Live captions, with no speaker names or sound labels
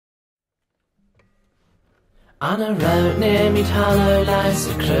On a road near Mead Hollow lies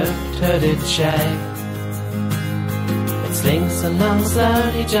a crooked-hooded shay. It slinks along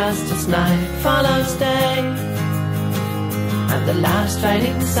slowly just as night follows day, and the last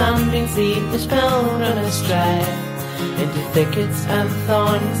fading sunbeams lead this pilgrim astray into thickets and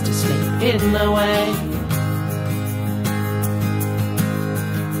thorns to sleep hidden away.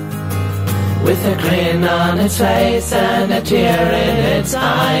 With a grin on its face and a tear in its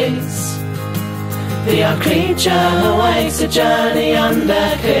eyes, the young creature awaits a journey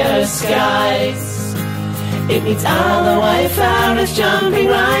under clear skies. It meets all the wayfarers jumping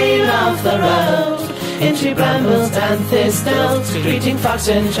right off the road into brambles and thistles, greeting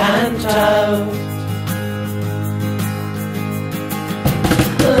foxfinch and toad.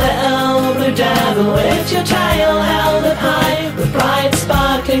 Little blue devil with your tail held up high, with bright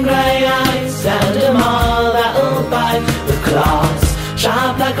sparkling grey eyes and a maw that'll bite, with claws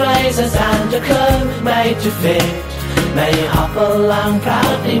sharp like razors and a cloak made to fit, may you hop along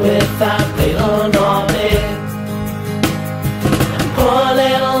proudly without little nor bit. Poor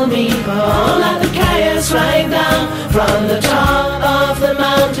little meeple, let the chaos rain down from the top of the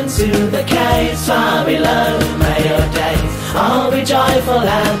mountains to the caves far below. May your days all be joyful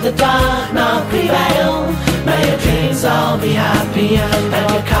and the dark not prevail. May your dreams all be happy and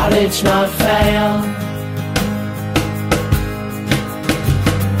your courage not fail.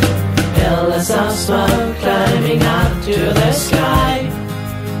 Pillars of smoke climbing up to the sky,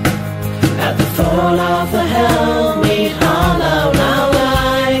 at the fall of the hill Mead Hollow now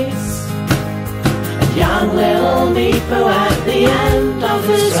lies. And young little Meepo at the end of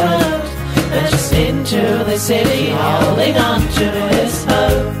his road ventures into the city, holding on to his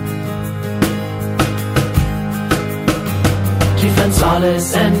hope, to find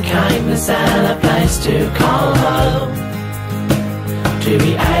solace and kindness and a place to call home, to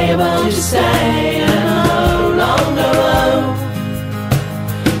be able to stay and no longer roam,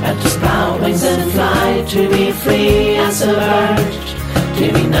 and to sprout wings and fly, to be free as a bird,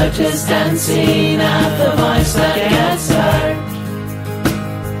 to be noticed and seen as the voice that gets heard.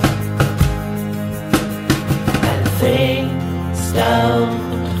 And things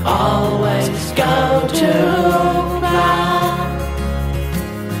don't always go to plan.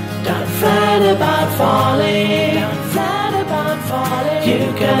 Don't fret about falling,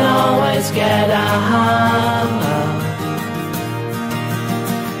 you can always get up.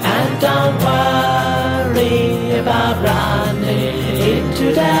 And don't worry about running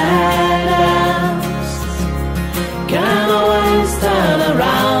into dead ends. Can always turn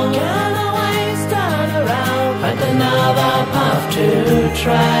around, find another path to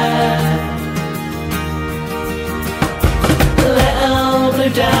tread. Little blue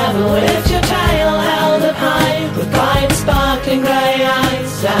devil with your tail held up high, with bright sparkling grey eyes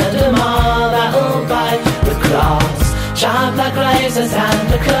and a maw that'll bite, with claws sharp like razors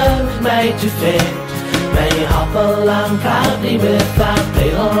and a cloak made to fit, may you hop along proudly without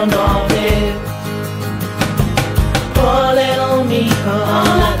bill nor bit. Poor little Meepo,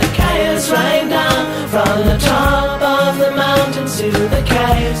 let the chaos rain down from the top of the mountains to the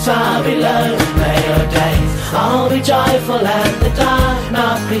caves far below. May your days all be joyful and the dark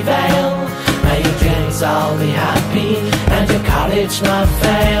not prevail. May your dreams all be happy and your courage not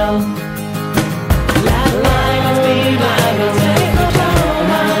fail.